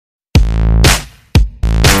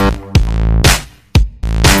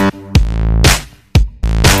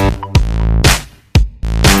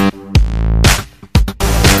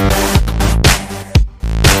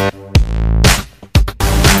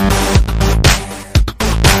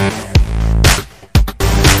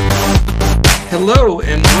Hello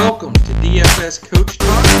and welcome to DFS Coach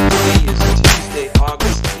Talk. Today is Tuesday,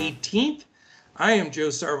 August 18th. I am Joe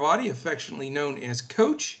Sarvati, affectionately known as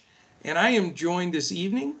Coach, and I am joined this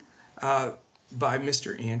evening by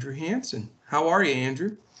Mr. Andrew Hansen. How are you,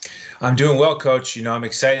 Andrew? I'm doing well, Coach. I'm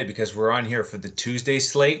excited because we're on here for the Tuesday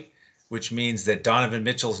slate, which means that Donovan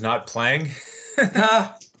Mitchell's not playing.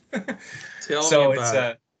 Tell me about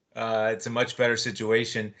it. It's a much better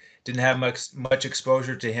situation. Didn't have much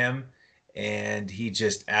exposure to him, and he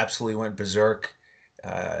just absolutely went berserk.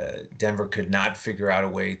 Denver could not figure out a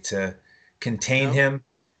way to contain him,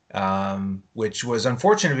 which was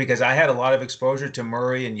unfortunate because I had a lot of exposure to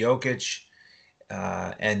Murray and Jokic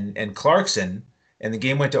and Clarkson, and the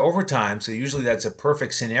game went to overtime. So usually that's a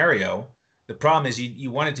perfect scenario. The problem is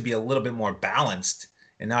you want it to be a little bit more balanced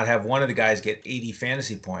and not have one of the guys get 80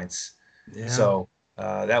 fantasy points. Yeah. So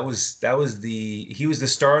he was the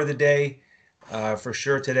star of the day for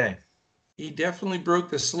sure today. He definitely broke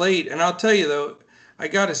the slate. And I'll tell you, though, I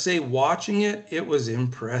got to say, watching it was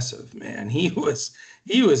impressive, man. He was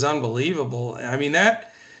unbelievable. I mean,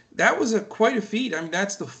 that was quite a feat. I mean,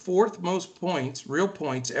 that's the fourth most points, real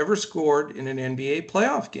points, ever scored in an NBA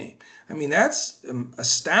playoff game. I mean, that's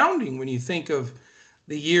astounding when you think of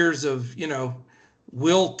the years of,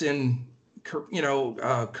 Wilt and,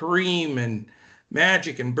 Kareem and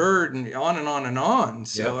Magic and Bird and on and on and on.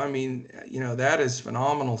 So, Yep. I mean, that is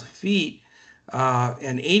phenomenal feat.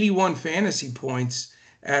 And 81 fantasy points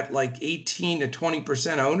at like 18 to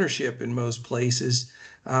 20% ownership in most places.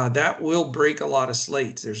 That will break a lot of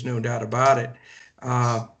slates. There's no doubt about it.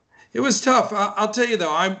 It was tough. I'll tell you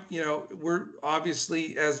though, we're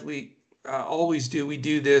obviously, as we always do, we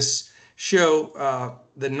do this show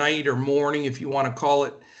the night or morning, if you want to call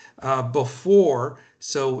it, before.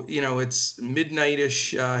 So, it's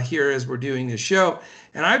midnight-ish here as we're doing this show.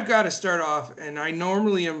 And I've got to start off, and I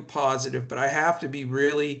normally am positive, but I have to be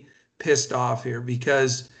really pissed off here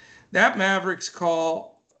because that Mavericks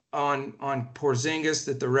call on Porzingis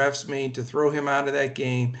that the refs made to throw him out of that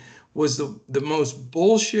game was the most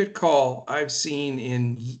bullshit call I've seen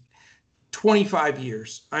in 25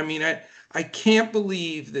 years. I mean, I can't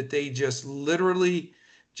believe that they just literally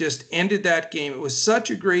just ended that game. It was such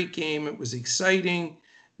a great game. It was exciting.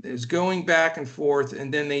 It was going back and forth.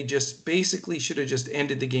 And then they just basically should have just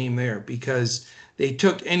ended the game there because they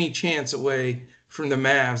took any chance away from the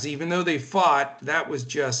Mavs. Even though they fought, that was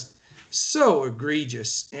just so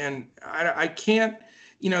egregious. And I can't,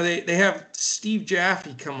 they have Steve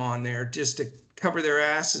Jaffe come on there just to cover their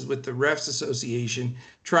asses with the Refs Association,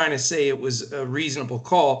 trying to say it was a reasonable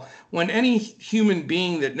call, when any human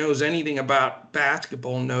being that knows anything about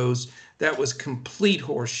basketball knows that was complete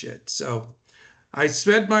horseshit. So I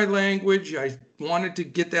said my language. I wanted to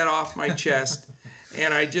get that off my chest.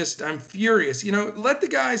 And I'm furious. Let the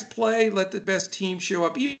guys play. Let the best team show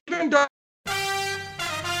up.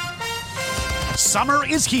 Summer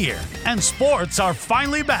is here, and sports are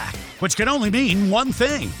finally back, which can only mean one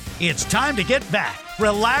thing. It's time to get back,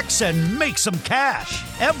 relax, and make some cash.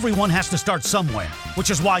 Everyone has to start somewhere,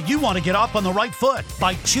 which is why you want to get off on the right foot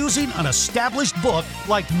by choosing an established book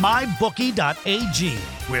like MyBookie.ag.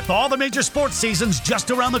 With all the major sports seasons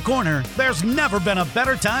just around the corner, there's never been a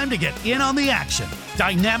better time to get in on the action.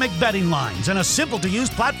 Dynamic betting lines and a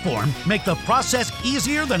simple-to-use platform make the process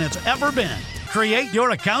easier than it's ever been. Create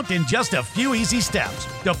your account in just a few easy steps.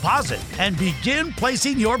 Deposit and begin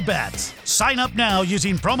placing your bets. Sign up now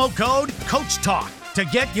using promo code COACHTALK to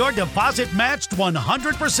get your deposit matched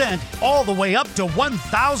 100% all the way up to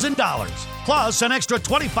 $1,000. Plus an extra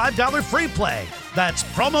 $25 free play. That's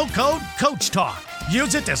promo code COACHTALK.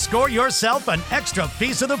 Use it to score yourself an extra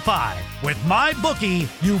piece of the pie. With MyBookie,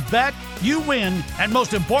 you bet, you win, and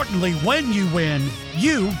most importantly, when you win,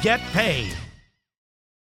 you get paid.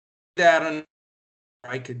 That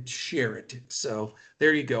I could share it. So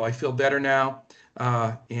there you go. I feel better now.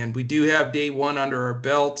 And we do have day one under our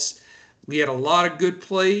belts. We had a lot of good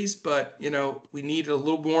plays, but, we needed a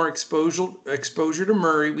little more exposure to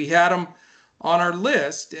Murray. We had him on our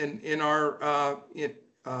list and in our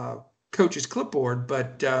coach's clipboard,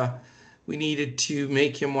 but we needed to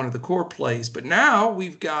make him one of the core plays. But now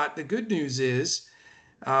we've got, the good news is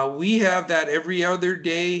we have that every other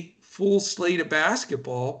day full slate of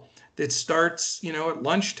basketball that starts, at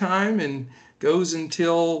lunchtime and goes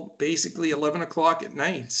until basically 11 o'clock at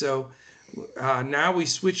night. So now we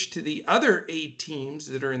switch to the other 8 teams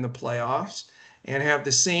that are in the playoffs and have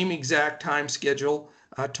the same exact time schedule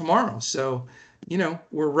tomorrow. So,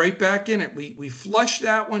 we're right back in it. We flushed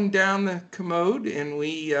that one down the commode and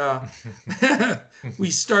we we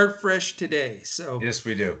start fresh today. So yes,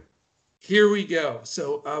 we do. Here we go.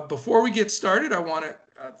 So before we get started, I want to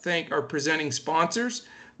thank our presenting sponsors,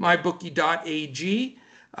 mybookie.ag.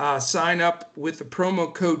 Sign up with the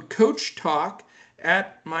promo code CoachTalk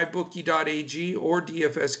at mybookie.ag or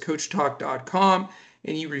dfscoachtalk.com,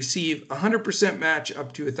 and you receive 100% match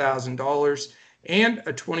up to $1,000 and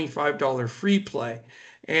a $25 free play.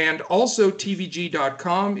 And also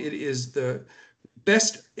tvg.com. It is the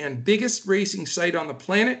best and biggest racing site on the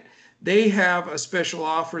planet. They have a special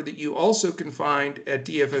offer that you also can find at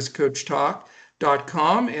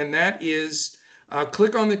dfscoachtalk.com, and that is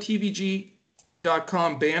click on the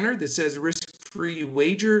tvg.com banner that says risk-free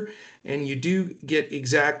wager, and you do get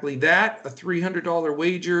exactly that, a $300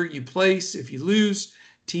 wager you place. If you lose,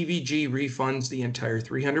 TVG refunds the entire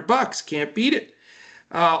 $300. Can't beat it.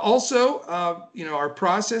 Also, our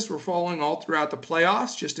process, we're following all throughout the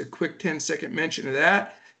playoffs. Just a quick 10-second mention of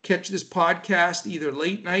that. Catch this podcast either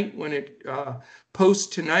late night when it posts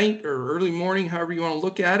tonight or early morning, however you want to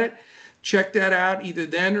look at it. Check that out either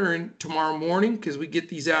then or tomorrow morning, because we get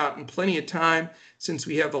these out in plenty of time since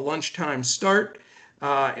we have the lunchtime start.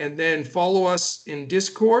 And then follow us in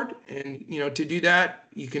Discord. And, to do that,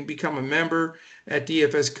 you can become a member at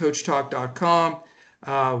dfscoachtalk.com.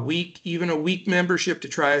 Even a week membership to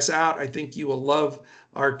try us out. I think you will love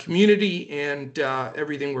our community and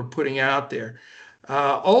everything we're putting out there.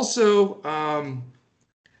 Also,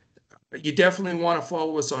 you definitely want to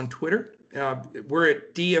follow us on Twitter. We're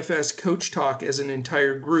at DFS Coach Talk as an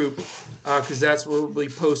entire group, because that's where we'll be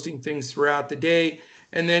posting things throughout the day.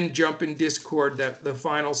 And then jump in Discord, the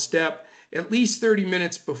final step, at least 30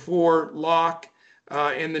 minutes before lock.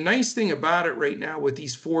 And the nice thing about it right now with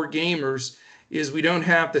these 4 gamers is we don't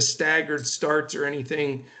have the staggered starts or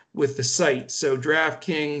anything with the site. So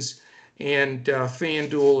DraftKings and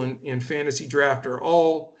FanDuel and Fantasy Draft are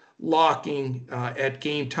all locking at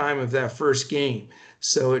game time of that first game.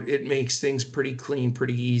 So it makes things pretty clean,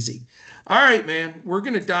 pretty easy. All right, man, we're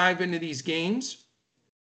going to dive into these games.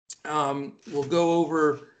 We'll go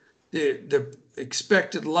over the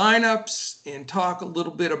expected lineups and talk a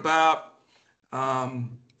little bit about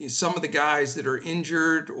some of the guys that are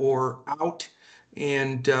injured or out.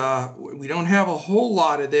 And we don't have a whole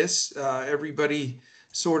lot of this. Everybody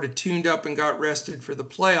sort of tuned up and got rested for the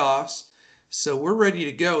playoffs. So we're ready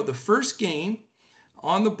to go. The first game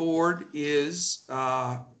on the board is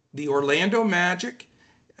the Orlando Magic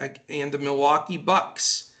and the Milwaukee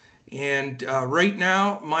Bucks. And right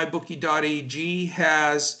now, mybookie.ag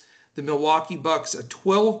has the Milwaukee Bucks a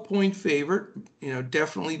 12-point favorite,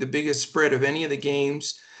 definitely the biggest spread of any of the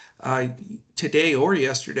games today or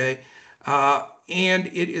yesterday. And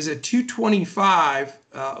it is a 225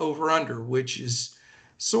 over-under, which is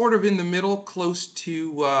sort of in the middle, close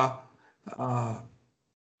to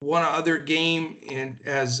one other game, and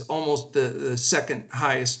as almost the second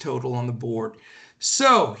highest total on the board.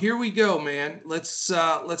 So here we go, man. Let's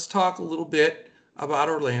talk a little bit about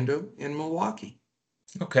Orlando and Milwaukee.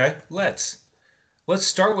 Okay, let's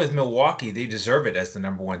start with Milwaukee. They deserve it as the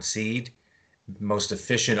number 1 seed, most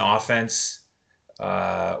efficient offense.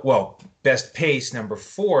 Best pace, number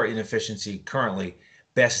 4 in efficiency currently,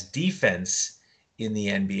 best defense in the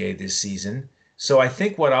NBA this season. So I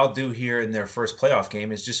think what I'll do here in their first playoff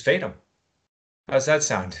game is just fade them. How's that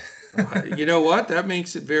sound? You know what? That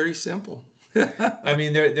makes it very simple. I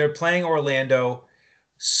mean, they're playing Orlando,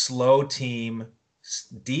 slow team,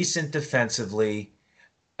 decent defensively.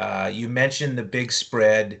 You mentioned the big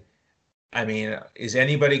spread. I mean, is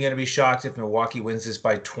anybody going to be shocked if Milwaukee wins this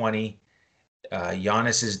by 20?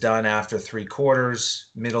 Giannis is done after 3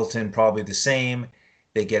 quarters. Middleton probably the same.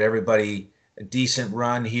 They get everybody a decent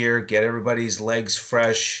run here, get everybody's legs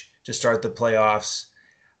fresh to start the playoffs.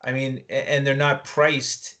 I mean, and they're not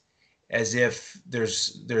priced as if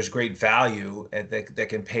there's great value that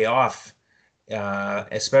can pay off,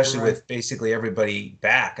 especially Right. with basically everybody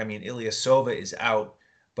back. I mean, Ilyasova is out,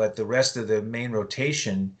 but the rest of the main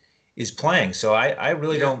rotation is playing. So I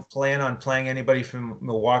really don't plan on playing anybody from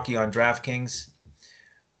Milwaukee on DraftKings.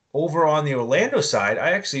 Over on the Orlando side,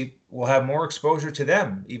 I actually will have more exposure to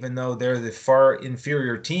them, even though they're the far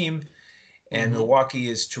inferior team, and Milwaukee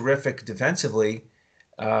is terrific defensively.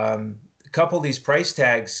 A couple of these price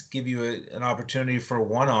tags give you an opportunity for a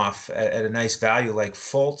one-off at a nice value, like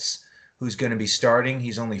Fultz, who's going to be starting.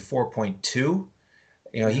 He's only 4.2.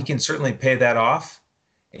 He can certainly pay that off.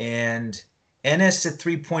 And Ennis at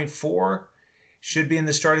 3.4 should be in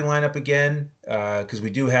the starting lineup again, because we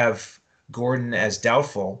do have Gordon as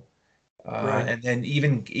doubtful. Right. And then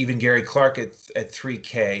even Gary Clark at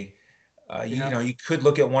 3K. You could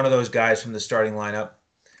look at one of those guys from the starting lineup.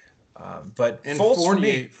 But And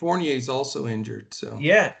Fultz, Fournier's also injured. So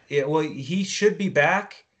well, he should be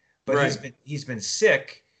back, but Right. he's been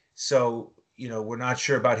sick, so we're not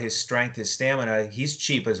sure about his strength, his stamina. He's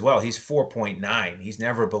cheap as well. He's 4.9. He's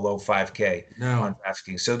never below 5K on No.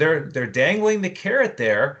 DraftKings. So they're dangling the carrot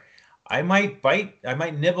there. I might bite. I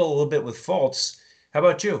might nibble a little bit with Fultz. How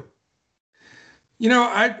about you?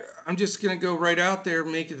 I'm just going to go right out there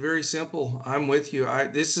and make it very simple. I'm with you.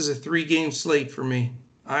 This is a 3-game slate for me.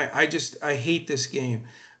 I hate this game.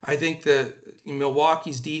 I think the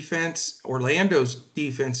Milwaukee's defense, Orlando's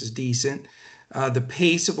defense is decent. The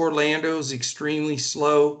pace of Orlando is extremely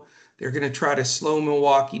slow. They're going to try to slow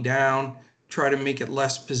Milwaukee down, try to make it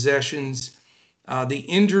less possessions. The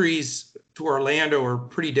injuries to Orlando are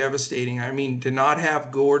pretty devastating. I mean, to not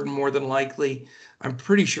have Gordon more than likely, I'm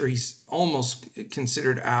pretty sure he's almost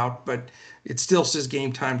considered out, but it still says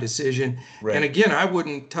game time decision. Right. And again, I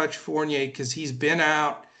wouldn't touch Fournier because he's been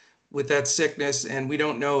out with that sickness, and we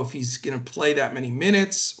don't know if he's going to play that many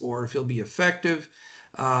minutes or if he'll be effective.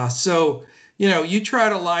 So, you try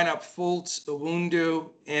to line up Fultz,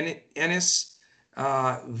 Owundu, Ennis,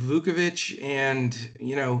 Vukovic, and,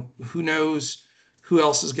 who knows who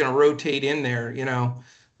else is going to rotate in there,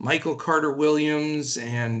 Michael Carter-Williams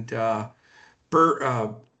and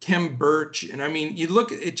Khem Birch. And I mean, you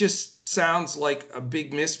look, it just sounds like a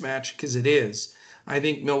big mismatch because it is. I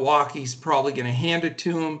think Milwaukee's probably going to hand it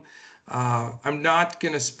to him. I'm not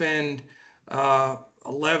going to spend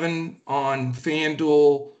 11 on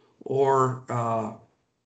FanDuel or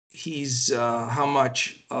he's how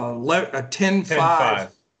much? A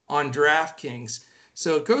 10-5 on DraftKings.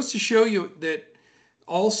 So it goes to show you that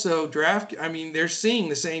also they're seeing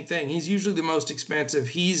the same thing. He's usually the most expensive.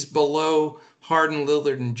 He's below Harden,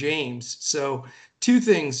 Lillard, and James. So 2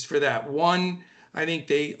 things for that. One, I think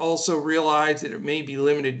they also realize that it may be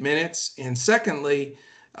limited minutes. And secondly,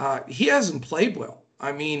 he hasn't played well.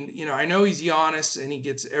 I mean, I know he's Giannis and he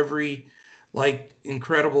gets every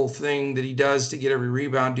incredible thing that he does to get every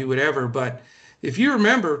rebound, do whatever. But if you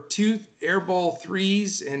remember, 2 airball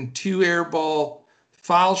threes and 2 airball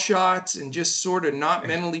foul shots and just sort of not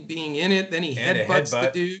mentally being in it, then he headbutts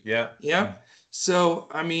the dude. Yeah. So,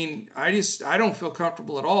 I mean, I don't feel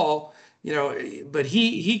comfortable at all. But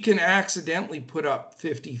he can accidentally put up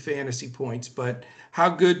 50 fantasy points, but how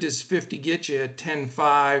good does 50 get you at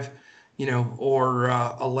 10-5, or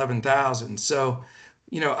 11,000? So,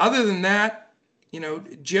 other than that,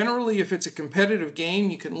 generally if it's a competitive game,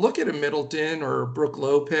 you can look at a Middleton or a Brook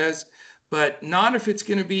Lopez, but not if it's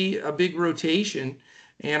going to be a big rotation.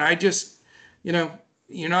 And I just,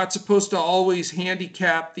 you're not supposed to always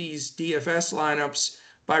handicap these DFS lineups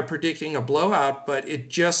by predicting a blowout, but it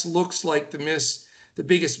just looks like the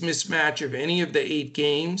biggest mismatch of any of the 8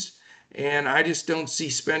 games. And I just don't see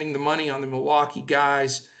spending the money on the Milwaukee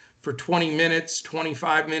guys for 20 minutes,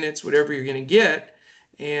 25 minutes, whatever you're going to get.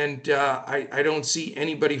 And I don't see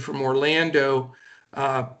anybody from Orlando,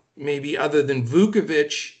 maybe other than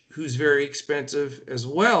Vukovic, who's very expensive as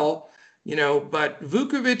well, but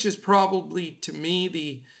Vukovic is probably, to me,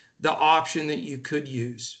 the option that you could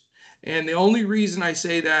use. And the only reason I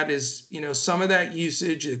say that is, some of that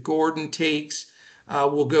usage that Gordon takes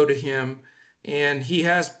will go to him. And he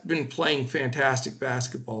has been playing fantastic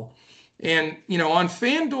basketball. And, on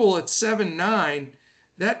FanDuel at 7-9,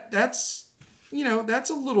 that's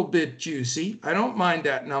a little bit juicy. I don't mind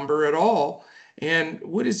that number at all. And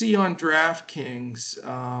what is he on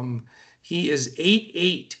DraftKings? He is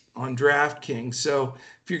 8-8 on DraftKings. So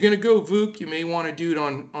if you're going to go Vuk, you may want to do it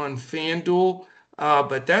on FanDuel.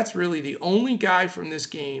 But that's really the only guy from this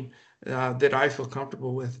game that I feel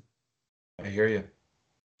comfortable with. I hear you.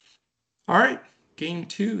 All right, game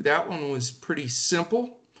 2. That one was pretty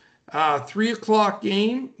simple. 3:00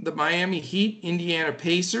 game, the Miami Heat, Indiana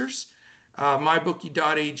Pacers.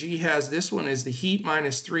 MyBookie.ag has this one as the Heat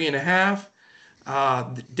minus 3.5.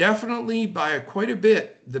 Definitely by quite a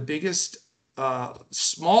bit, the biggest,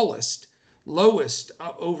 smallest, lowest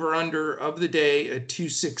over-under of the day at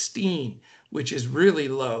 216, which is really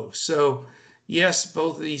low. So, yes,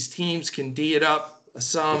 both of these teams can D it up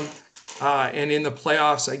some. And in the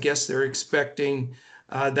playoffs, I guess they're expecting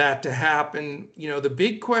that to happen. The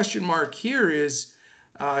big question mark here is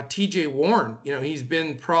TJ Warren. He's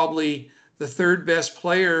been probably the 3rd best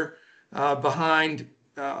player behind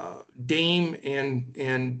Dame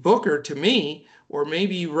and Booker to me, or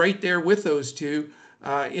maybe right there with those two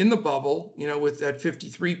in the bubble, with that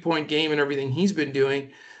 53-point game and everything he's been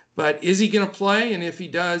doing. But is he going to play? And if he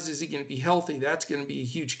does, is he going to be healthy? That's going to be a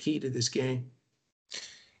huge key to this game.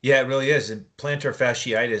 Yeah, it really is. And plantar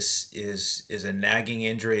fasciitis is a nagging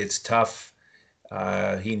injury. It's tough.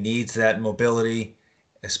 He needs that mobility,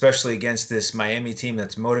 especially against this Miami team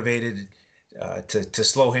that's motivated. to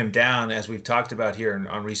slow him down. As we've talked about here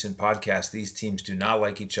on recent podcasts, these teams do not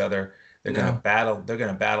like each other. They're going to battle. They're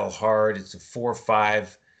going to battle hard. It's a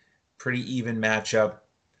 4-5, pretty even matchup.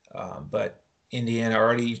 But Indiana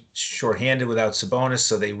already shorthanded without Sabonis,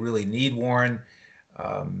 so they really need Warren.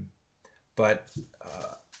 But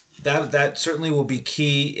that certainly will be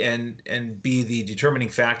key and be the determining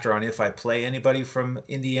factor on if I play anybody from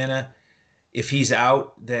Indiana. If he's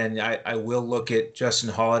out, then I will look at Justin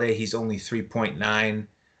Holiday. He's only 3.9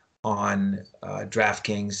 on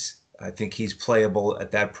DraftKings. I think he's playable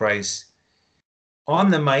at that price.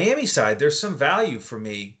 On the Miami side, there's some value for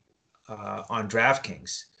me on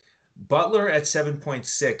DraftKings. Butler at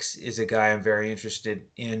 7.6 is a guy I'm very interested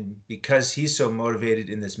in because he's so motivated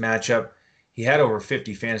in this matchup. He had over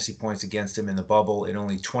 50 fantasy points against him in the bubble in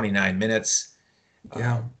only 29 minutes.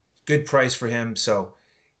 Yeah. Good price for him. So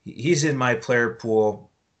he's in my player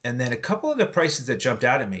pool. And then a couple of the prices that jumped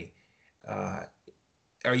out at me. Are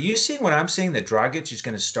you seeing what I'm seeing, that Dragic is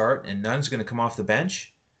going to start and Nunn's going to come off the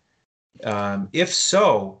bench? If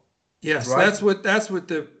so, yes, that's what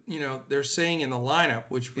the they're saying in the lineup,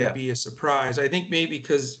 which would be a surprise. I think maybe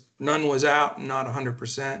because Nunn was out and not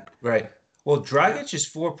 100%. Right. Well, Dragic is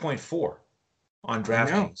 4.4 on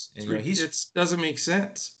DraftKings. It doesn't make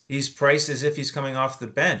sense. He's priced as if he's coming off the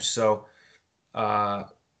bench. So,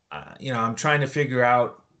 I'm trying to figure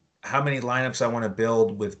out how many lineups I want to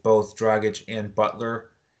build with both Dragic and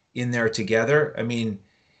Butler in there together. I mean,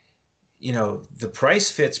 the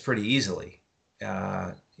price fits pretty easily.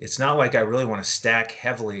 It's not like I really want to stack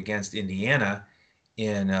heavily against Indiana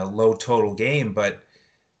in a low total game, but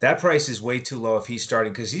that price is way too low if he's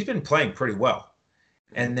starting because he's been playing pretty well.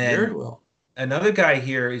 And then very well. Another guy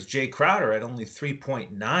here is Jay Crowder at only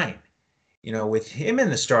 3.9. With him in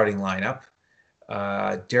the starting lineup,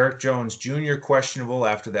 Derek Jones Jr. questionable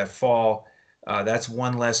after that fall. That's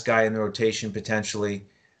one less guy in the rotation potentially.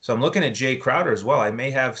 So I'm looking at Jay Crowder as well. I may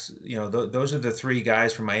have, those are the three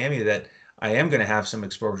guys from Miami that I am going to have some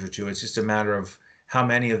exposure to. It's just a matter of how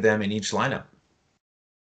many of them in each lineup.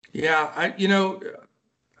 Yeah,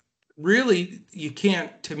 really, you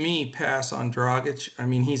can't, to me, pass on Dragic. I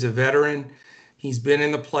mean, he's a veteran. He's been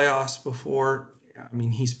in the playoffs before. I mean,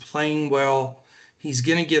 he's playing well. He's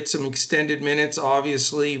going to get some extended minutes,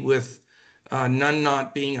 obviously, with Nunn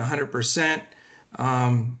not being 100%.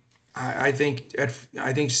 I think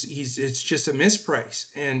it's just a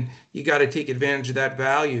misprice, and you got to take advantage of that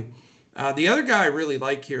value. The other guy I really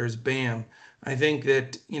like here is Bam. I think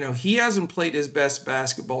that he hasn't played his best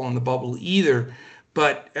basketball in the bubble either,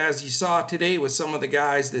 but as you saw today with some of the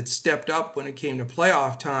guys that stepped up when it came to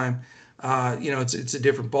playoff time, it's a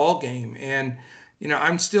different ball game. And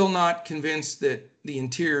I'm still not convinced that the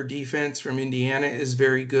interior defense from Indiana is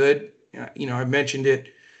very good. I've mentioned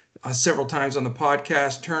it several times on the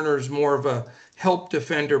podcast. Turner's more of a help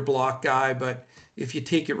defender, block guy, but if you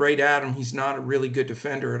take it right at him, he's not a really good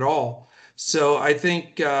defender at all. So I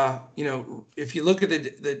think, if you look at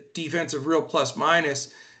the defensive real plus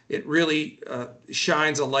minus, it really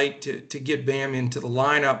shines a light to get Bam into the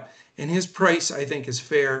lineup. And his price, I think, is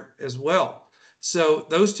fair as well. So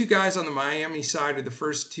those two guys on the Miami side are the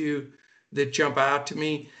first two that jump out to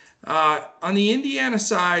me. On the Indiana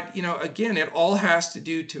side, again, it all has to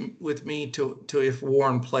do with me to if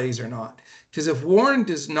Warren plays or not. Because if Warren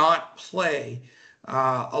does not play,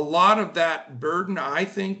 a lot of that burden, I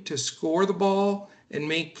think, to score the ball and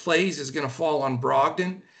make plays is going to fall on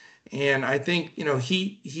Brogdon. And I think,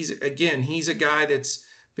 he's a guy that's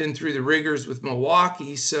been through the rigors with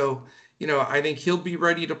Milwaukee. So, I think he'll be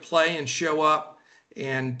ready to play and show up.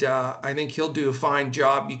 And I think he'll do a fine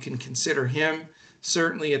job. You can consider him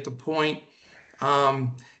certainly at the point.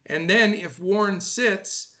 And then if Warren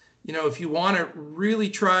sits, if you want to really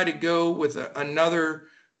try to go with another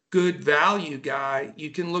good value guy,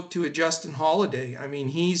 you can look to a Justin Holiday. I mean,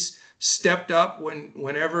 he's stepped up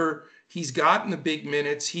whenever he's gotten the big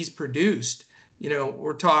minutes, he's produced.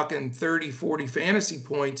 We're talking 30, 40 fantasy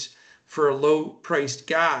points for a low-priced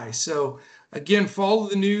guy. So, again, follow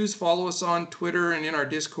the news, follow us on Twitter and in our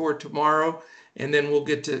Discord tomorrow, and then we'll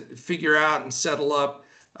get to figure out and settle up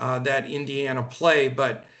that Indiana play.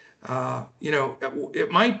 But,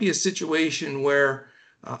 it might be a situation where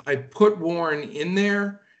I put Warren in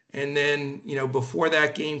there and then, before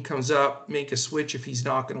that game comes up, make a switch if he's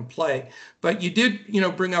not going to play. But you did,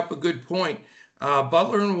 bring up a good point.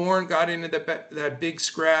 Butler and Warren got into that big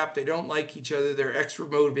scrap. They don't like each other. They're extra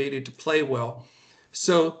motivated to play well.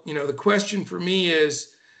 So, the question for me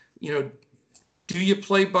is, do you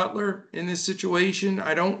play Butler in this situation?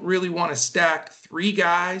 I don't really want to stack three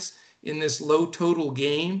guys in this low total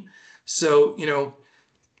game. So,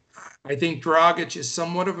 I think Dragic is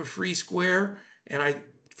somewhat of a free square, and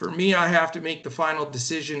for me, I have to make the final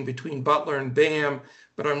decision between Butler and Bam,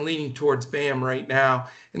 but I'm leaning towards Bam right now.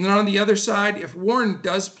 And then on the other side, if Warren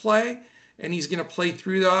does play, and he's going to play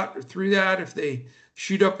through that, if they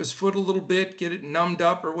shoot up his foot a little bit, get it numbed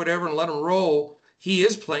up or whatever, and let him roll, he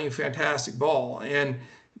is playing fantastic ball, and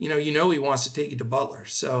he wants to take it to Butler.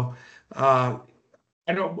 So I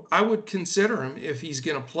would consider him if he's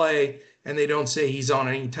going to play, and they don't say he's on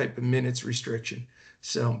any type of minutes restriction.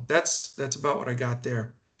 So that's about what I got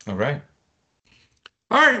there. All right.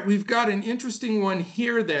 All right, we've got an interesting one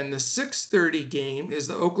here then. The 6:30 game is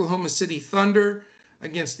the Oklahoma City Thunder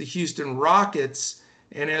against the Houston Rockets.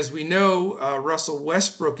 And as we know, Russell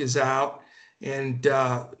Westbrook is out, and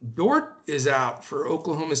Dort is out for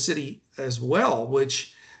Oklahoma City as well,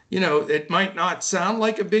 which, it might not sound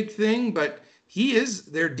like a big thing, but he is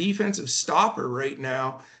their defensive stopper right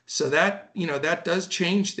now. So that does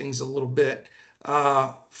change things a little bit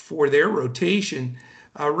for their rotation.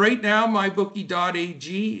 Right now,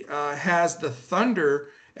 MyBookie.ag has the Thunder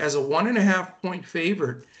as a 1.5-point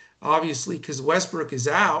favorite, obviously, because Westbrook is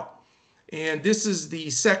out. And this is the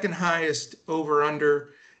second highest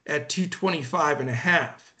over-under at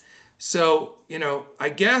 225.5. So, I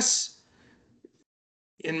guess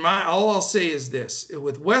all I'll say is this.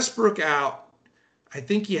 With Westbrook out, I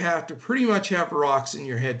think you have to pretty much have rocks in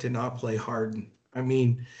your head to not play Harden. I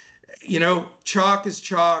mean, chalk is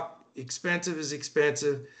chalk, expensive is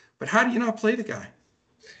expensive, but how do you not play the guy?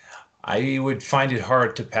 I would find it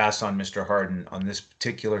hard to pass on Mr. Harden on this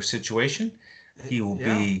particular situation. He will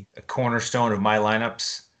be a cornerstone of my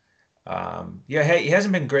lineups. He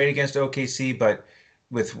hasn't been great against OKC, but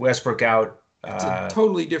with Westbrook out, it's a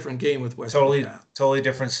totally different game with Westbrook out. Totally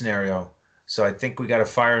different scenario. So I think we got to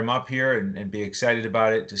fire him up here and be excited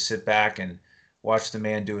about it, to sit back and watch the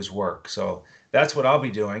man do his work. So that's what I'll be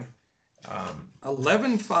doing.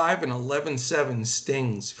 11.5 and 11.7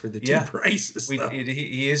 stings for the two prices.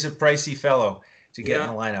 He is a pricey fellow to get in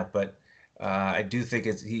the lineup, but I do think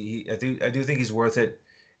I do think he's worth it.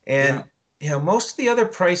 And most of the other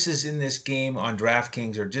prices in this game on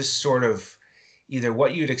DraftKings are just sort of either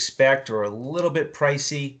what you'd expect or a little bit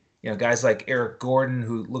pricey. Guys like Eric Gordon,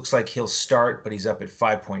 who looks like he'll start, but he's up at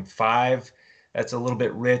 5.5. That's a little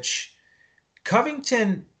bit rich.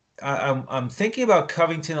 Covington, I'm thinking about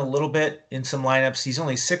Covington a little bit in some lineups. He's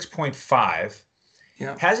only 6.5.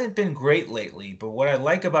 Yeah. Hasn't been great lately, but what I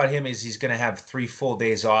like about him is he's going to have 3 full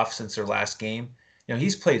days off since their last game.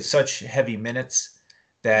 He's played such heavy minutes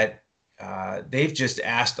that they've just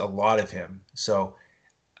asked a lot of him. So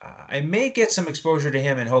I may get some exposure to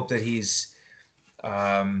him and hope that he's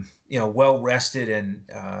well rested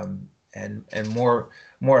and more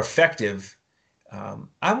effective.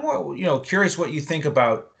 I'm more curious what you think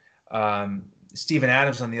about Steven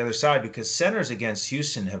Adams on the other side, because centers against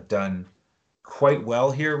Houston have done quite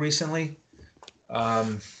well here recently.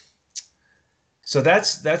 So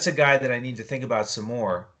that's a guy that I need to think about some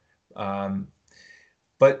more.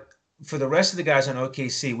 But for the rest of the guys on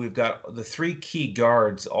OKC, we've got the 3 key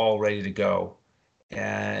guards all ready to go,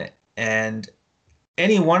 and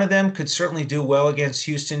any one of them could certainly do well against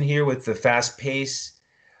Houston here with the fast pace,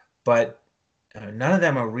 but none of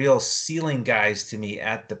them are real ceiling guys to me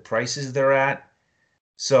at the prices they're at.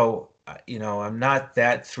 So, I'm not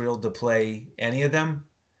that thrilled to play any of them.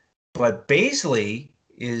 But Bazley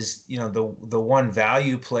is, the one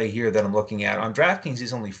value play here that I'm looking at. On DraftKings,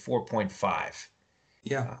 he's only 4.5.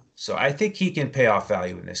 Yeah. So I think he can pay off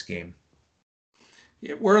value in this game.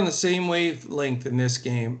 Yeah, we're on the same wavelength in this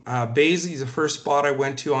game. Bazley's the first spot I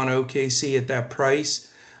went to on OKC at that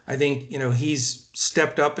price. I think, he's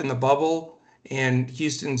stepped up in the bubble, and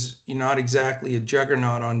Houston's not exactly a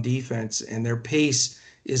juggernaut on defense, and their pace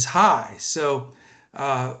is high. So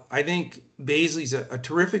I think Bazley's a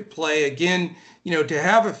terrific play. Again, to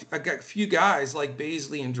have a few guys like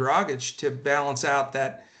Bazley and Dragic to balance out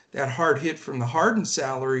that hard hit from the Harden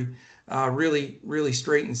salary really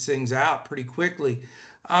straightens things out pretty quickly.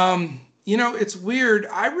 It's weird.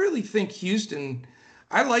 I really think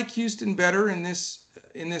I like Houston better in this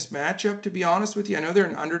matchup, to be honest with you. I know they're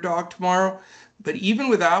an underdog tomorrow, but even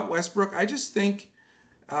without Westbrook, I just think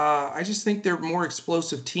they're a more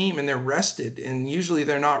explosive team, and they're rested, and usually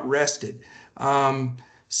they're not rested.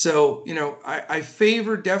 So I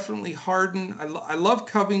favor definitely Harden. I love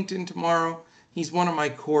Covington tomorrow. He's one of my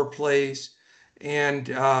core plays. And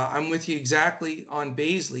I'm with you exactly on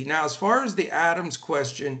Bazley. Now, as far as the Adams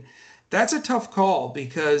question, that's a tough call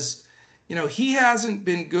because, he hasn't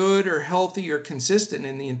been good or healthy or consistent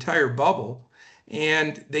in the entire bubble.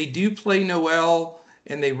 And they do play Noel,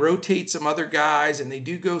 and they rotate some other guys, and they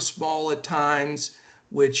do go small at times.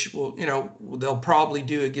 which will, they'll probably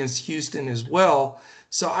do against Houston as well.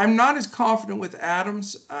 So I'm not as confident with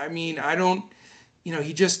Adams. I mean, I don't,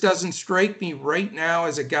 he just doesn't strike me right now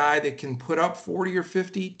as a guy that can put up 40 or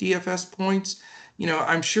 50 DFS points.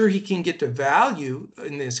 I'm sure he can get to value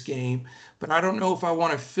in this game, but I don't know if I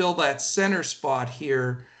want to fill that center spot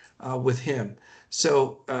here with him.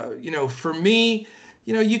 So, for me,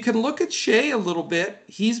 you can look at Shea a little bit.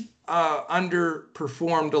 He's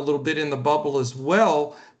underperformed a little bit in the bubble as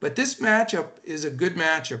well, but this matchup is a good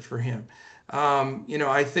matchup for him.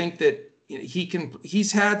 I think that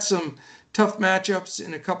he's had some tough matchups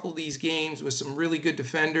in a couple of these games with some really good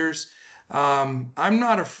defenders. I'm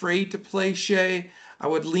not afraid to play Shea. I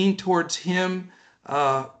would lean towards him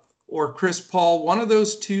or Chris Paul. One of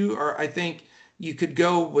those two are, I think you could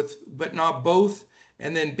go with, but not both.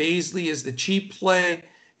 And then Bazley is the cheap play.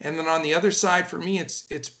 And then on the other side, for me,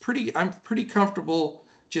 I'm pretty comfortable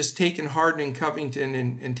just taking Harden and Covington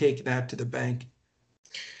and taking that to the bank.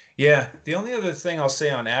 Yeah, the only other thing I'll say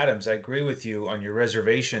on Adams, I agree with you on your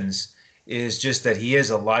reservations, is just that he is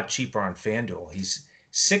a lot cheaper on FanDuel. He's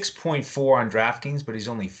 6.4 on DraftKings, but he's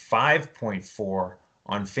only 5.4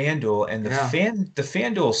 on FanDuel. And the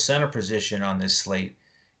FanDuel center position on this slate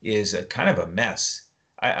is a kind of a mess.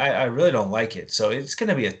 I really don't like it. So it's going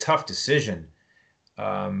to be a tough decision.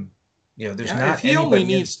 There's not. If he only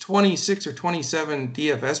needs 26 or 27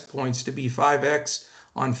 DFS points to be 5x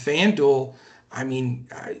on FanDuel, I mean,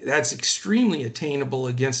 that's extremely attainable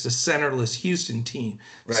against a centerless Houston team.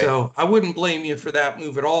 Right. So I wouldn't blame you for that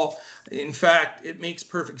move at all. In fact, it makes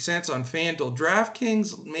perfect sense on FanDuel.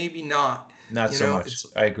 DraftKings, maybe not. Not so much.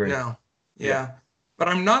 I agree. No. Yeah. But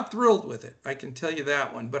I'm not thrilled with it. I can tell you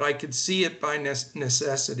that one. But I could see it by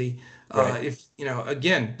necessity. Right. If,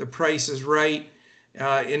 again, the price is right.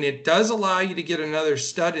 And it does allow you to get another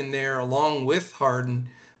stud in there along with Harden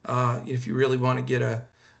if you really want to get a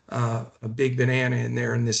big banana in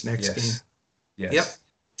there in this next game. Yes. Yep.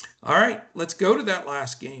 All right, let's go to that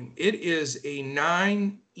last game. It is a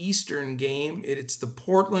 9 Eastern game. It's the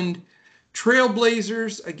Portland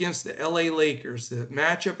Trailblazers against the LA Lakers. The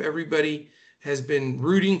matchup everybody has been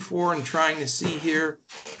rooting for and trying to see here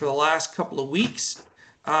for the last couple of weeks.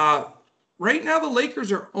 Right now, the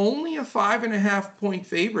Lakers are only a 5.5 point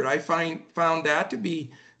favorite. I found that to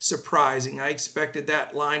be surprising. I expected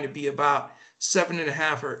that line to be about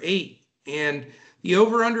 7.5 or 8. And the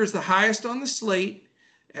over-under is the highest on the slate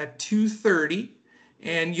at 230.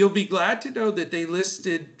 And you'll be glad to know that they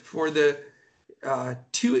listed for the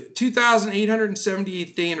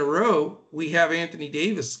 2,878th day in a row, we have Anthony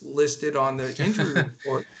Davis listed on the injury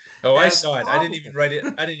report. Oh, I saw it. I didn't even write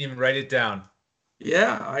it down.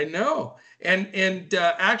 Yeah, I know. And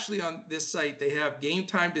actually on this site, they have game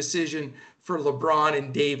time decision for LeBron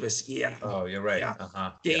and Davis. Yeah. Oh, you're right.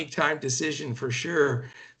 Yeah. Game time decision for sure.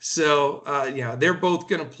 So, they're both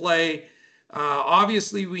going to play.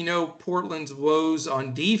 Obviously, we know Portland's woes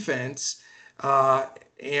on defense,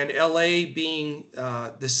 and LA being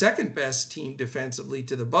the second best team defensively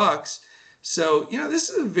to the Bucks. So, this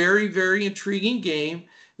is a very, very intriguing game.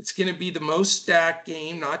 It's going to be the most stacked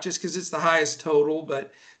game, not just because it's the highest total,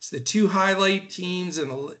 but it's the two highlight teams and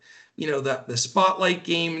the spotlight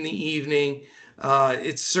game in the evening.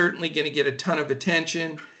 It's certainly going to get a ton of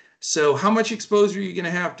attention. So how much exposure are you going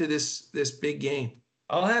to have to this big game?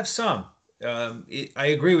 I'll have some. I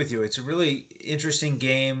agree with you. It's a really interesting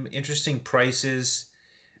game, interesting prices,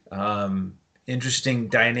 interesting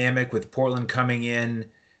dynamic with Portland coming in.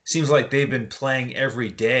 Seems like they've been playing every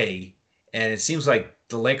day, and it seems like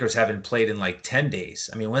the Lakers haven't played in like 10 days.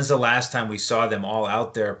 I mean, when's the last time we saw them all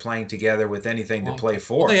out there playing together with anything to play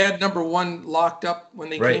for? Well, they had number one locked up when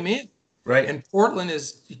they came in. Right. And Portland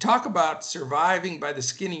you talk about surviving by the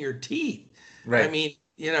skin of your teeth. Right. I mean,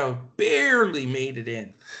 barely made it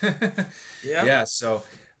in. Yeah. Yeah. So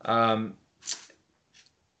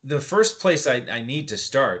the first place I need to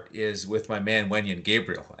start is with my man Wenyen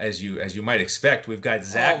Gabriel. As you might expect, we've got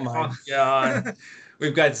Zach. Oh my God.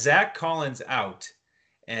 We've got Zach Collins out,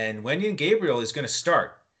 and Wenyen Gabriel is going to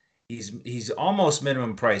start. He's almost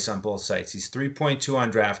minimum price on both sites. He's 3.2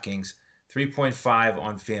 on DraftKings, 3.5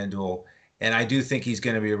 on FanDuel, and I do think he's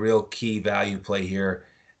going to be a real key value play here.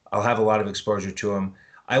 I'll have a lot of exposure to him.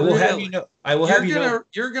 I will have you know.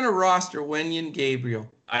 You're going to roster Wenyen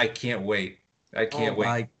Gabriel. I can't wait. I can't wait. Oh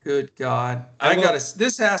my good God!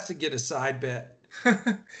 This has to get a side bet.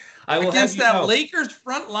 I will against have that Lakers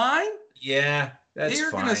front line. Yeah.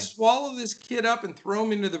 They're going to swallow this kid up and throw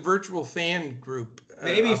him into the virtual fan group.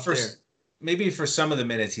 Maybe for some of the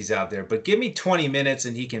minutes he's out there, but give me 20 minutes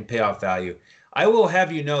and he can pay off value. I will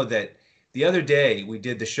have you know that the other day we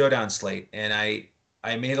did the showdown slate, and I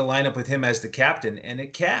I made a lineup with him as the captain, and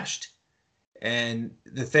it cashed. And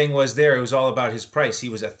the thing was there, it was all about his price. He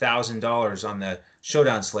was $1,000 on the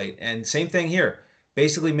showdown slate. And same thing here,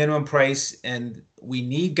 basically minimum price. And we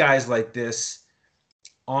need guys like this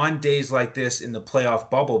on days like this in the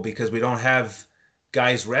playoff bubble because we don't have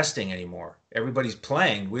guys resting anymore. Everybody's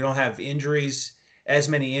playing. We don't have injuries, as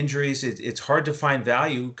many injuries. It's hard to find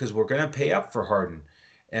value because we're going to pay up for Harden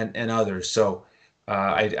and others. So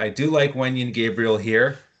I do like Wenyen Gabriel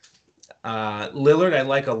here. Lillard, I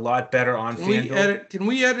like a lot better on FanDuel. Can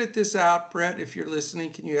we edit this out, Brett? If you're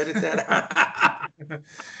listening, can you edit that out?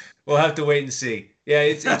 We'll have to wait and see. Yeah,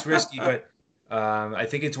 it's risky, but I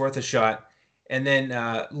think it's worth a shot. And then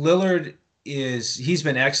Lillard he's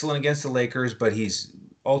been excellent against the Lakers, but he's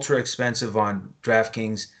ultra expensive on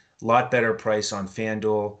DraftKings. A lot better price on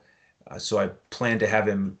FanDuel, so I plan to have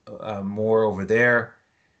him more over there.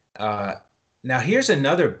 Now here's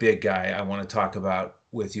another big guy I want to talk about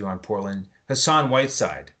with you on Portland, Hassan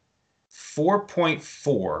Whiteside,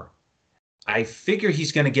 4.4. I figure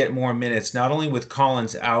he's going to get more minutes, not only with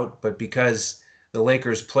Collins out, but because the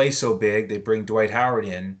Lakers play so big, they bring Dwight Howard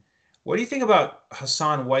in. What do you think about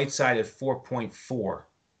Hassan Whiteside at 4.4?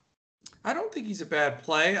 I don't think he's a bad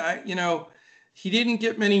play. He didn't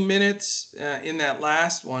get many minutes in that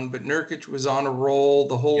last one, but Nurkic was on a roll,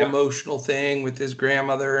 the whole emotional thing with his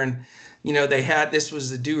grandmother. And, this was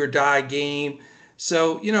the do or die game.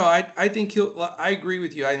 So, I think I agree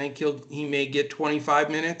with you. I think he may get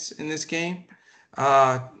 25 minutes in this game,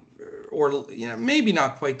 or maybe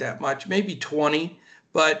not quite that much, maybe 20.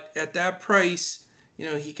 But at that price,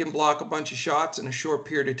 he can block a bunch of shots in a short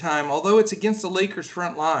period of time. Although it's against the Lakers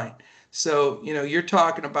front line, so you're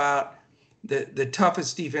talking about the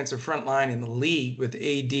toughest defensive front line in the league with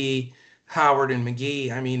AD, Howard, and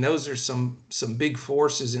McGee. I mean, those are some big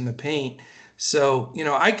forces in the paint. So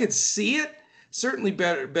I could see it. Certainly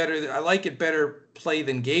better. I like it better play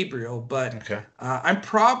than Gabriel, but okay. I'm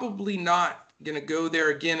probably not going to go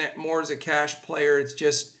there again more as a cash player. It's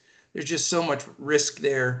just there's just so much risk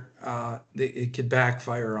there that it could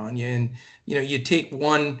backfire on you. And you take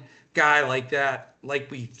one guy like that, like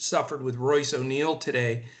we suffered with Royce O'Neal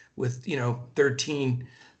today, with 13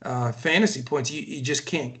 fantasy points. You just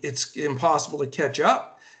can't. It's impossible to catch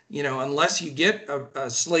up. Unless you get a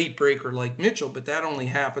slate breaker like Mitchell, but that only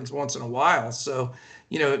happens once in a while. So,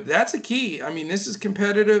 that's a key. I mean, this is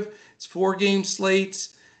competitive. It's 4-game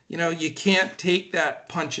slates. You can't take that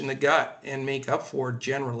punch in the gut and make up for it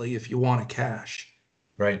generally if you want to cash.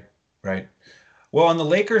 Right. Well, on the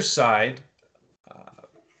Lakers side,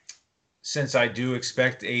 since I do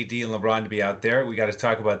expect AD and LeBron to be out there, we got to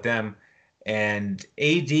talk about them. And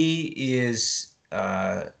AD is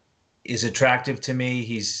attractive to me.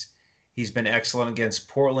 He's been excellent against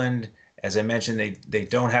Portland. As I mentioned, they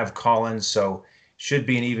don't have Collins, so should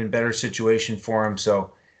be an even better situation for him.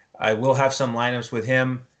 So I will have some lineups with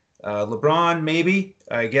him. LeBron, maybe.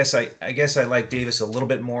 I guess I like Davis a little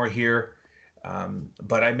bit more here,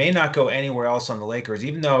 but I may not go anywhere else on the Lakers,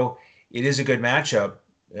 even though it is a good matchup.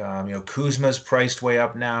 Kuzma's priced way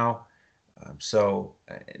up now, so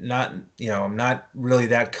I'm not really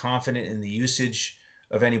that confident in the usage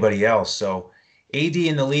of anybody else. So AD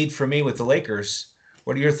in the lead for me with the Lakers.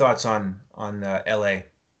 What are your thoughts on LA?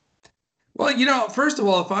 Well, first of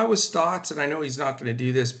all, if I was Stotts, and I know he's not going to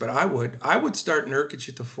do this, but I would start Nurkic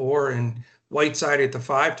at the 4 and Whiteside at the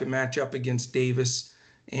 5 to match up against Davis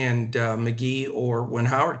and McGee, or when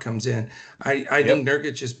Howard comes in. I think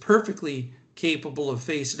Nurkic is perfectly capable of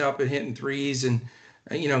facing up and hitting threes and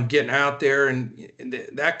getting out there, and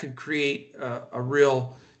that could create a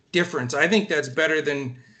real difference. I think that's better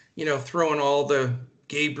than throwing all the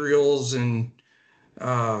Gabriels and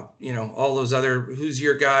all those other, who's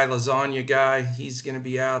your guy, Lasagna guy, he's going to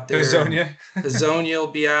be out there. Lasagna will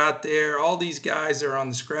be out there. All these guys are on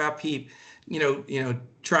the scrap heap,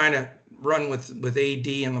 trying to run with AD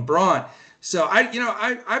and LeBron. So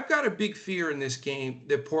I've got a big fear in this game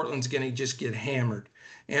that Portland's going to just get hammered.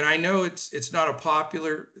 And I know it's not a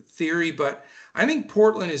popular theory, but I think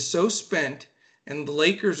Portland is so spent and the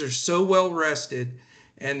Lakers are so well rested,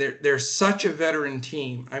 and they're such a veteran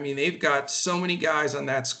team. I mean, they've got so many guys on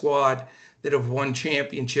that squad that have won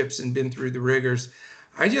championships and been through the rigors.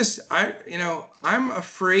 I'm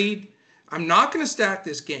afraid I'm not going to stack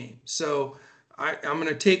this game. So I'm going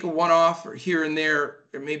to take a one-off here and there,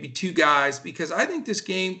 or maybe 2 guys, because I think this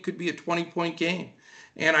game could be a 20-point game.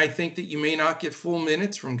 And I think that you may not get full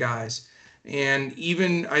minutes from guys. And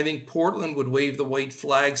even I think Portland would wave the white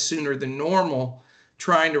flag sooner than normal,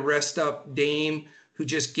 trying to rest up Dame, who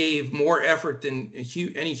just gave more effort than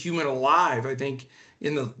any human alive, I think,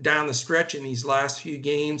 down the stretch in these last few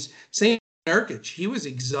games. Same Nurkic. He was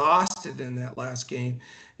exhausted in that last game,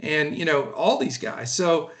 and all these guys.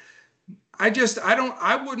 So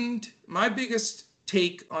my biggest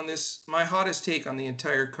take on this, my hottest take on the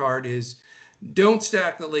entire card is don't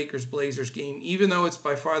stack the Lakers-Blazers game, even though it's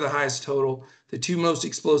by far the highest total, the two most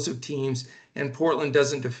explosive teams, and Portland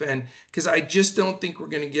doesn't defend, because I just don't think we're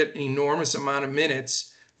going to get an enormous amount of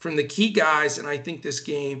minutes from the key guys, and I think this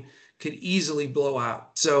game could easily blow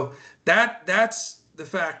out. So that's the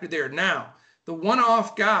factor there. Now, the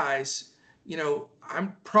one-off guys,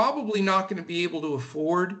 I'm probably not going to be able to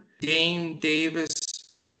afford Dame, Davis,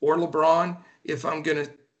 or LeBron if I'm going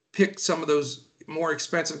to pick some of those more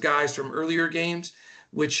expensive guys from earlier games,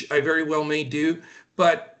 which I very well may do.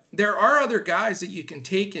 But there are other guys that you can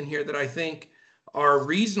take in here that I think are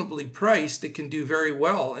reasonably priced that can do very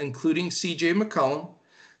well, including CJ McCollum.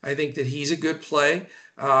 I think that he's a good play.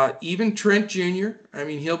 Even Trent Jr., I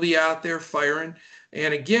mean, he'll be out there firing.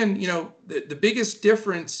 And again, the biggest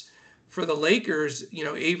difference for the Lakers,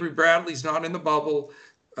 Avery Bradley's not in the bubble.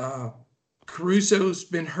 Caruso's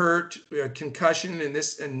been hurt, concussion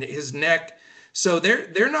in his neck. So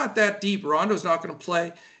they're not that deep. Rondo's not going to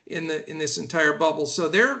play in this entire bubble. So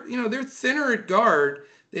they're thinner at guard.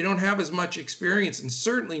 They don't have as much experience and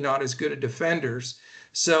certainly not as good at defenders.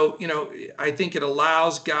 So, I think it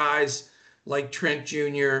allows guys like Trent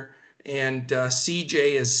Jr. and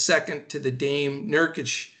CJ as second to the Dame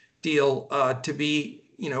Nurkic deal to be,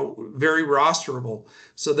 very rosterable.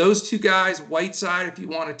 So those two guys, Whiteside, if you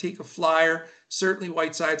want to take a flyer, certainly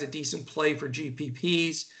Whiteside's a decent play for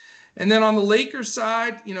GPPs. And then on the Lakers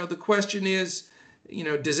side, the question is,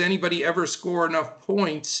 does anybody ever score enough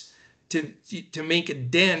points to make a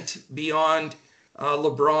dent beyond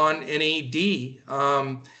LeBron and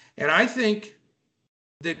AD? And I think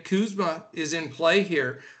that Kuzma is in play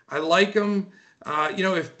here. I like him.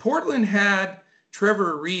 If Portland had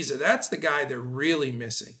Trevor Ariza, that's the guy they're really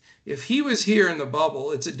missing. If he was here in the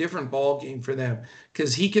bubble, it's a different ball game for them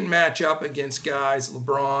because he can match up against guys,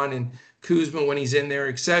 LeBron and Kuzma when he's in there,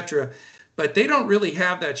 etc. But they don't really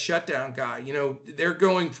have that shutdown guy. They're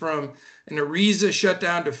going from an Ariza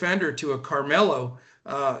shutdown defender to a Carmelo,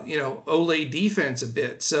 Ole defense a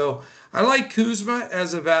bit. So I like Kuzma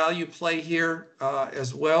as a value play here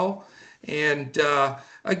as well. And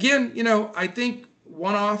again, I think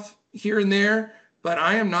one-off here and there, but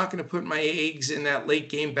I am not going to put my eggs in that late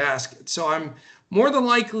game basket. So I'm more than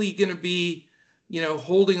likely going to be,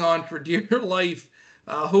 holding on for dear life,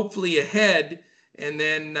 hopefully ahead. And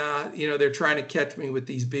then, they're trying to catch me with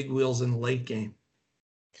these big wheels in the late game.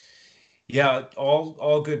 Yeah,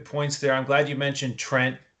 all good points there. I'm glad you mentioned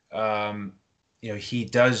Trent. He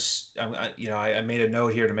does. I made a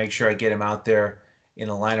note here to make sure I get him out there in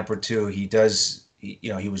a lineup or two. He does.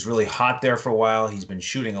 He was really hot there for a while. He's been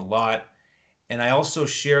shooting a lot, and I also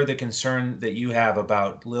share the concern that you have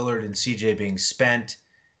about Lillard and CJ being spent.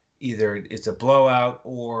 Either it's a blowout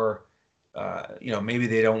or maybe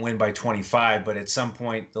they don't win by 25, but at some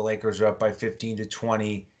point the Lakers are up by 15 to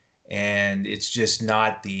 20, and it's just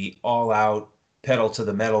not the all-out pedal to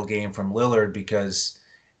the metal game from Lillard because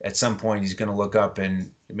at some point he's going to look up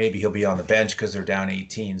and maybe he'll be on the bench because they're down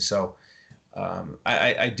 18. So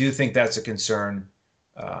I do think that's a concern.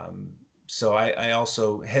 So I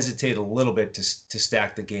also hesitate a little bit to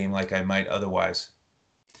stack the game like I might otherwise.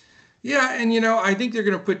 Yeah, and I think they're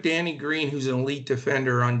going to put Danny Green, who's an elite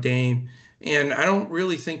defender, on Dame, and I don't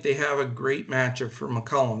really think they have a great matchup for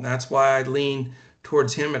McCollum. That's why I lean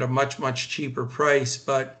towards him at a much, much cheaper price.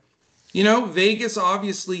 But, Vegas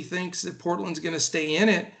obviously thinks that Portland's going to stay in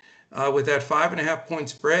it with that 5.5 point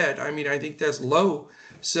spread. I mean, I think that's low.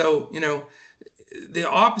 So, the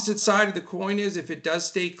opposite side of the coin is if it does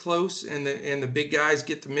stay close and the big guys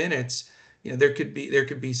get the minutes, there could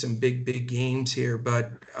be some big games here.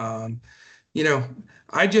 But,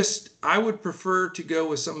 I would prefer to go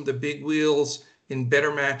with some of the big wheels in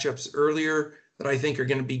better matchups earlier that I think are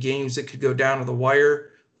going to be games that could go down to the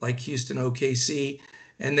wire, like Houston OKC,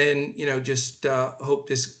 and then just hope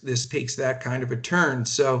this takes that kind of a turn.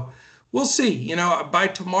 So we'll see. By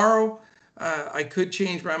tomorrow, I could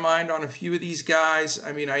change my mind on a few of these guys.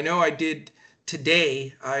 I mean, I know I did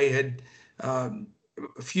today. I had a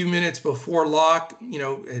few minutes before lock,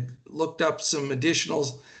 had looked up some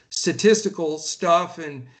additional statistical stuff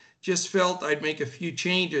and just felt I'd make a few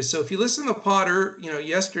changes. So if you listen to Potter,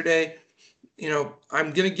 yesterday,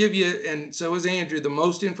 I'm going to give you, and so is Andrew, the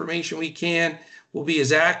most information we can. We'll be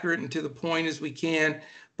as accurate and to the point as we can.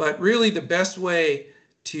 But really the best way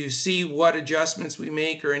to see what adjustments we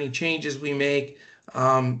make or any changes we make,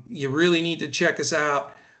 you really need to check us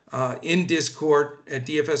out in Discord at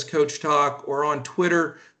DFS Coach Talk or on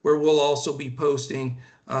Twitter, where we'll also be posting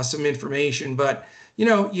some information. But,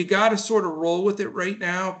 you got to sort of roll with it right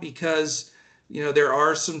now because, there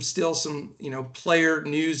are still some player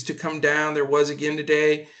news to come down. There was again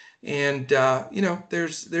today. And,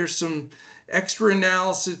 there's some extra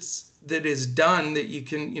analysis that is done that you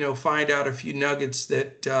can, find out a few nuggets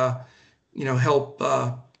that, help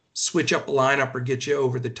switch up a lineup or get you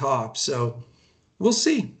over the top. So we'll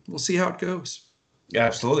see. We'll see how it goes. Yeah,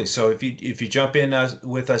 absolutely. So if you jump in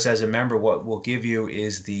with us as a member, what we'll give you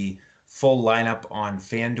is the full lineup on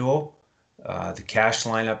FanDuel, the cash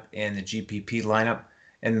lineup and the GPP lineup,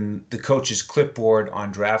 and the coach's clipboard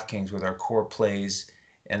on DraftKings with our core plays,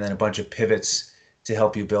 and then a bunch of pivots to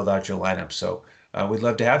help you build out your lineup. So we'd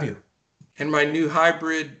love to have you. And my new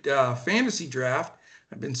hybrid fantasy draft,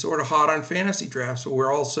 I've been sort of hot on fantasy drafts, so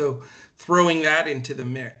we're also throwing that into the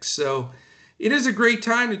mix. So it is a great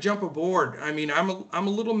time to jump aboard. I mean, I'm a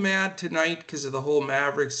little mad tonight because of the whole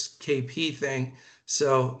Mavericks KP thing.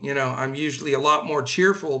 So, I'm usually a lot more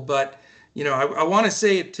cheerful, but, I want to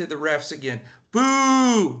say it to the refs again.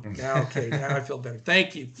 Boo! Okay, now I feel better.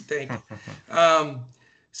 Thank you.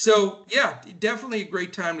 So, yeah, definitely a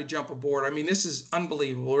great time to jump aboard. I mean, this is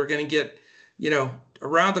unbelievable. We're going to get,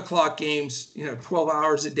 around-the-clock games, 12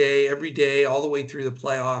 hours a day, every day, all the way through the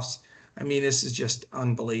playoffs. I mean, this is just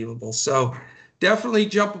unbelievable. So definitely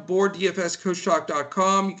jump aboard,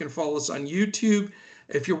 dfscoachtalk.com. You can follow us on YouTube.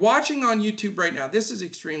 If you're watching on YouTube right now, this is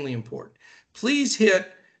extremely important. Please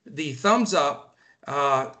hit the thumbs up.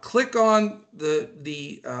 Click on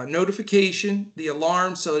the notification, the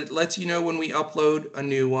alarm, so it lets you know when we upload a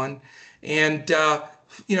new one. And,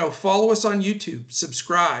 follow us on YouTube.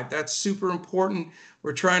 Subscribe. That's super important.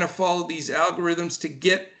 We're trying to follow these algorithms to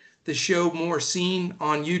get the show more seen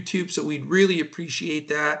on YouTube, so we'd really appreciate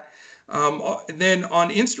that. And then on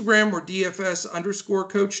Instagram, we're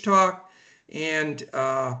DFS_Coach Talk, and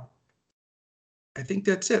I think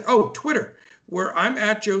that's it. Oh, Twitter, where I'm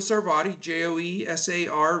at Joe Sarvadi,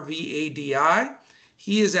 JoeSarvadi.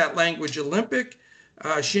 He is at Language Olympic.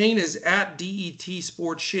 Shane is at DET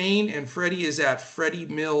Sports Shane, and Freddie is at Freddie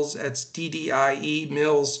Mills. That's DDIE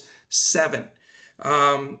Mills 7.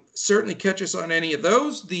 Certainly catch us on any of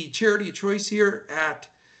those. The charity of choice here at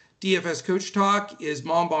DFS Coach Talk is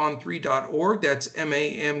mambon3.org. That's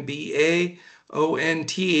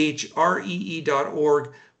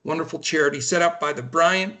MAMBAONTHREE.org. Wonderful charity set up by the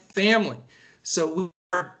Bryant family. So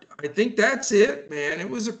I think that's it, man. It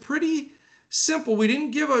was a pretty simple. We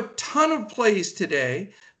didn't give a ton of plays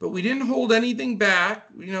today, but we didn't hold anything back.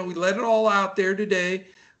 We let it all out there today.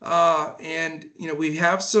 And we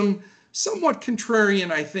have some somewhat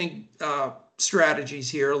contrarian, I think,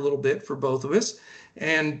 strategies here a little bit for both of us.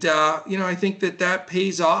 And, I think that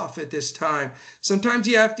pays off at this time. Sometimes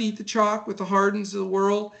you have to eat the chalk with the Hardens of the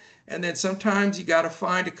world. And then sometimes you got to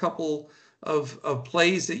find a couple of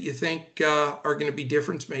plays that you think are going to be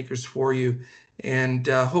difference makers for you. And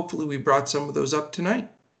hopefully we brought some of those up tonight.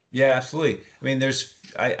 Yeah, absolutely. I mean,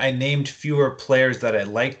 I named fewer players that I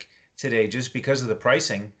like today just because of the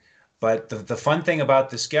pricing. But the fun thing about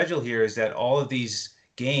the schedule here is that all of these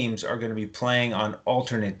games are going to be playing on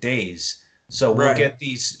alternate days. So we'll get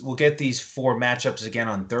these 4 matchups again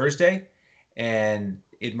on Thursday, and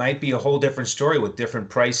it might be a whole different story with different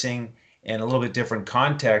pricing and a little bit different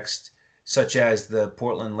context, such as the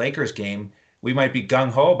Portland Lakers game. We might be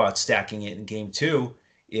gung-ho about stacking it in game 2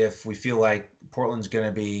 if we feel like Portland's going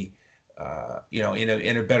to be,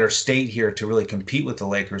 in a better state here to really compete with the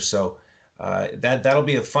Lakers. So that'll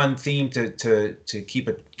be a fun theme to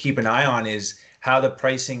keep an eye on, is how the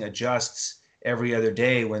pricing adjusts every other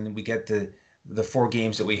day when we get the 4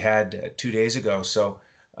 games that we had 2 days ago. So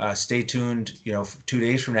stay tuned. 2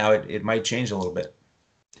 days from now, it might change a little bit.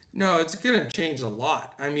 No, it's going to change a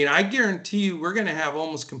lot. I mean, I guarantee you we're going to have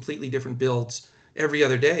almost completely different builds every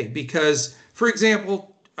other day because, for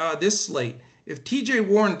example, this slate, if TJ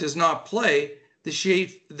Warren does not play, the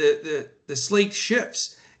slate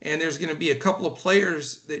shifts, and there's going to be a couple of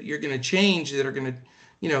players that you're going to change that are going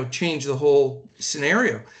to, change the whole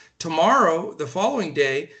scenario. Tomorrow, the following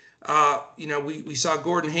day, we saw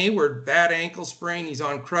Gordon Hayward, bad ankle sprain. He's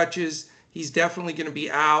on crutches. He's definitely going to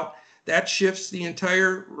be out. That shifts the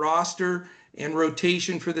entire roster and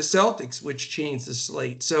rotation for the Celtics, which changed the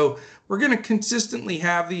slate. So we're going to consistently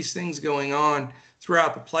have these things going on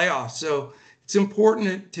throughout the playoffs. So it's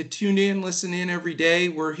important to tune in, listen in every day.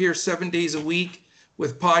 We're here 7 days a week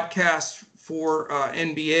with podcasts for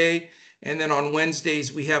NBA. And then on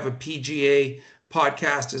Wednesdays, we have a PGA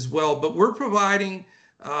podcast as well. But we're providing,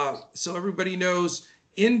 so everybody knows,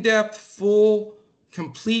 in-depth, full,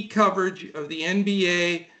 complete coverage of the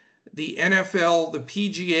NBA, the NFL, the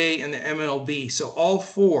PGA, and the MLB. So all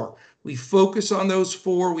four. We focus on those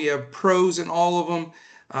four. We have pros in all of them.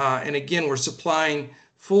 And again, we're supplying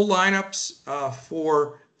full lineups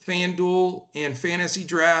for FanDuel and Fantasy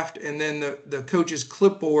Draft, and then the coach's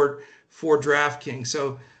clipboard for DraftKings.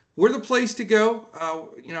 So we're the place to go.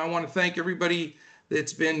 I want to thank everybody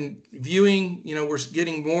that's been viewing. We're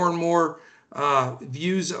getting more and more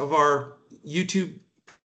views of our YouTube.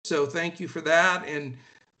 So thank you for that. And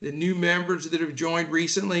the new members that have joined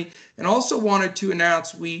recently. And also wanted to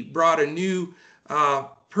announce we brought a new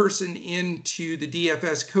person into the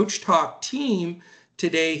DFS Coach Talk team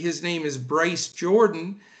today. His name is Bryce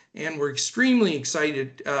Jordan, and we're extremely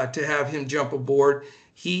excited to have him jump aboard.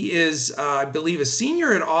 He is, I believe, a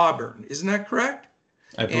senior at Auburn. Isn't that correct?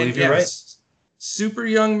 I believe you're right. Super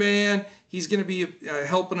young man. He's going to be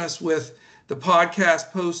helping us with the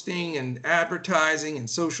podcast posting and advertising and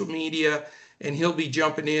social media, and he'll be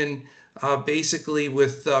jumping in basically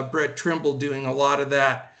with Brett Trimble doing a lot of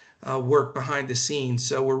that work behind the scenes.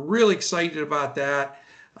 So we're really excited about that.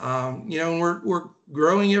 And we're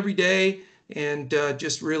growing every day, and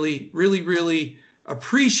just really, really, really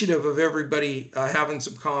appreciative of everybody having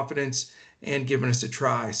some confidence and giving us a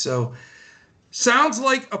try. So sounds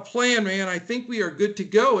like a plan, man. I think we are good to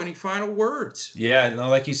go. Any final words? Yeah, no,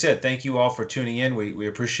 like you said, thank you all for tuning in. We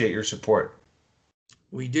appreciate your support.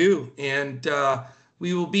 We do. And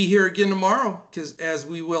we will be here again tomorrow, because as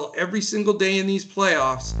we will every single day in these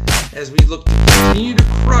playoffs, as we look to continue to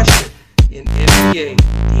crush it in NBA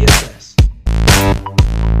DFS.